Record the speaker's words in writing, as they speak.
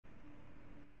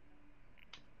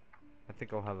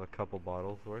think I'll have a couple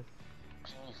bottles worth.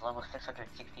 Jeez, level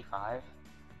 665?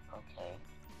 Okay.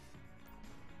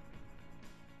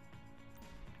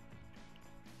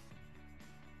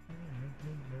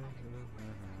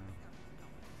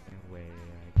 Anyway,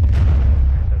 I can't.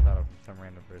 I thought of some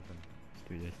random person. Let's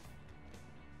do this.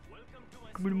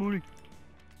 Give me the money.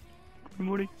 Give me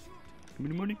the money. Give me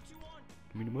the money.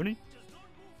 Give me the money.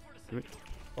 Give it.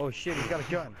 Oh shit, he's got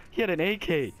a gun. He had an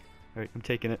AK. Alright, I'm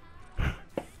taking it.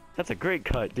 That's a great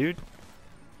cut, dude.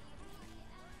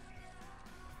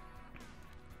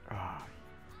 Ah.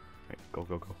 Alright, go,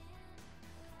 go, go.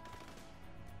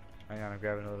 Hang on, I'm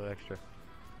grabbing a little extra.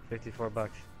 54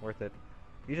 bucks, worth it.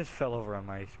 You just fell over on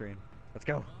my screen. Let's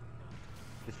go.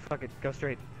 Just fuck it, go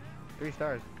straight. 3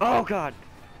 stars. Oh god!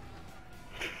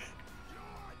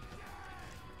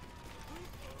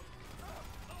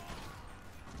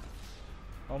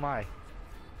 Oh my.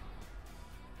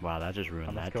 Wow, that just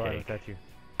ruined that go out and take. touch you.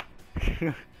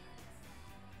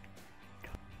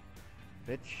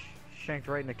 Bitch, shanked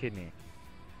right in the kidney.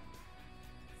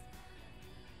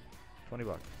 20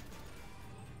 bucks.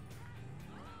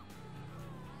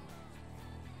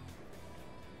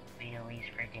 Wheelies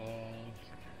for days.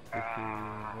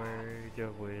 Words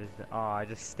of wisdom. Oh, I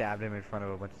just stabbed him in front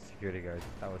of a bunch of security guards.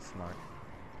 That was smart.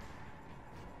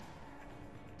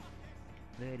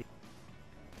 Lady.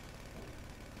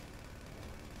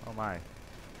 Oh my.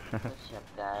 What's up,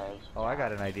 guys? Oh, I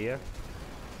got an idea.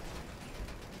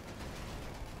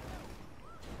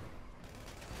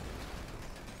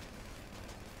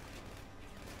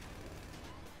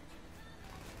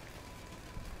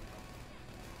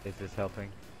 Is this helping?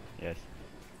 Yes.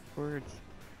 Words.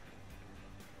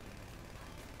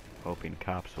 Hoping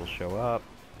cops will show up.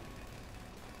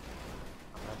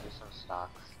 I'm gonna do some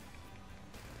stocks.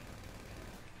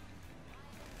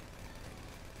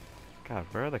 God,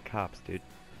 where are the cops, dude?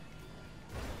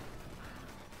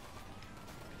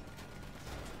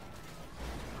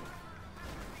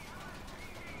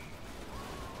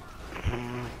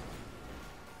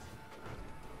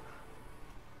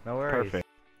 No worries. Perfect.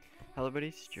 Hello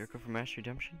buddies, it's Jericho from Ash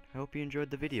Redemption. I hope you enjoyed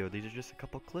the video. These are just a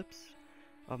couple clips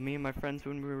of me and my friends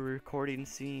when we were recording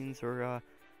scenes or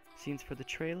scenes for the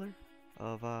trailer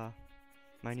of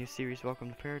my new series,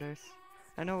 Welcome to Paradise.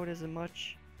 I know it isn't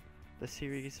much, the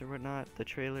series or whatnot, the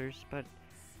trailers, but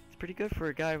it's pretty good for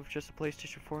a guy with just a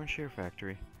PlayStation 4 and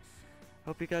SHAREfactory.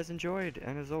 Hope you guys enjoyed,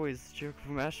 and as always, Jericho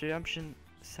from Ash Redemption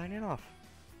signing off.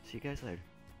 See you guys later.